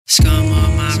Scum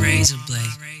on my razor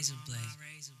blade.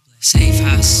 Safe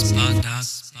house, bug dog.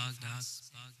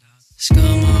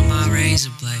 Scum on my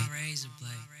razor blade.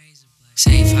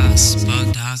 Safe house,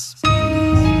 bug dog.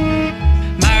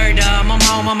 Murder, my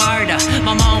mama murder,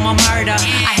 my mama murder.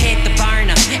 I hit the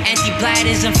burner, empty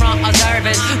bladders in front of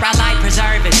servers. Ride like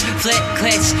preservers, flip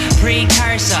clits,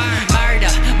 precursor. Murder,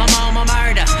 my mama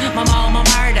murder, my mama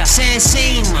murder.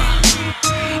 Sensima,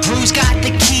 who's got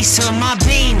the keys to my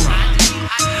beamer?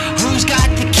 Who's got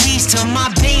the keys to my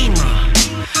beamer?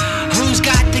 Who's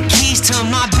got the keys to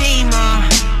my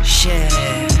beamer? Shit.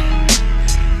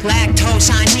 Lactose,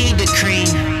 I need the cream.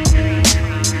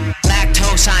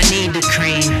 Lactose, I need the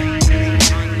cream.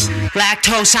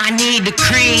 Lactose, I need the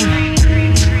cream.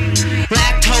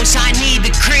 Lactose, I need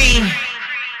the cream.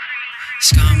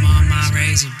 Scum on my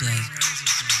razor blade.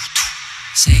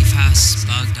 Safe house,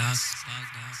 bug dog.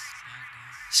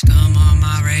 Scum on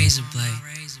my razor blade.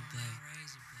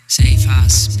 Safe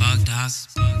house, bug dog.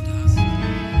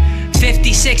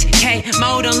 56K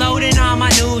mode unloading on my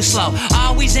new slow.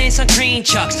 Always in some cream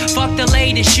chucks. Fuck the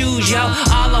latest shoes, yo.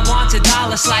 All I want's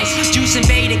 $1 slice. Juice and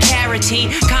beta carotene.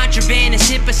 Contraband and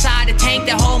sit beside the tank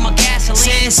that hold my gasoline.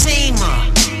 Sensima,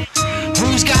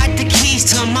 who's got the keys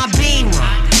to my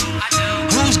beamer?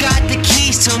 Who's got the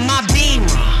keys to my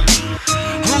beamer?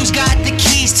 Who's got the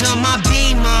keys to my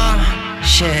beamer?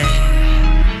 Shit.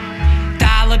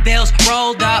 Dollar bills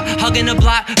rolled up, hugging the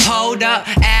block, hold up,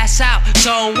 ass out,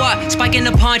 so what? Spiking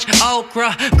the punch,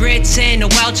 okra, grits in the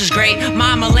Welch is great.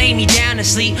 Mama lay me down to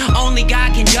sleep, only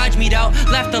God can judge me though.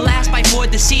 Left the last bite for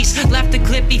deceased, left the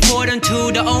clip before them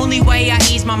two. The only way I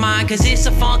ease my mind, cause it's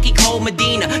a funky cold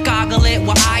Medina. Goggle it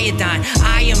with iodine,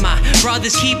 I and my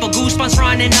brothers keep a goosebumps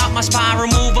running up my spine.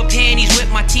 Remove her panties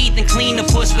with my teeth and clean the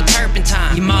puss with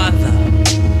turpentine. Your mother.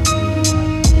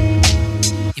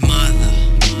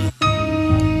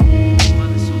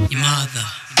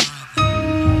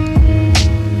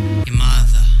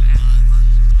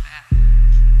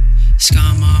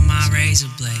 Scum on my razor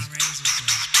blade.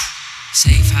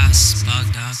 Safe house,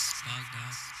 bug dog.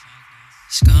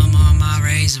 Scum on my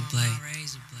razor blade.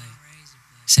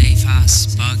 Safe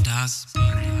house, bug dog.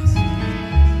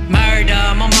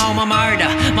 Murder, my mama murder,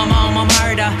 my mama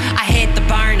murder. I hit the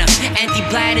burner, empty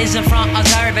bladders in front of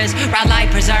servers. Ride like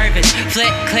preservers,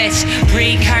 flip clits,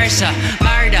 precursor.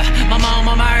 Murder, my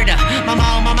mama murder, my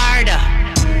mama murder.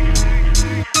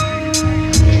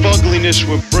 Ugliness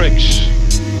with bricks.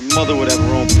 My mother would have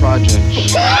her own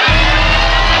projects.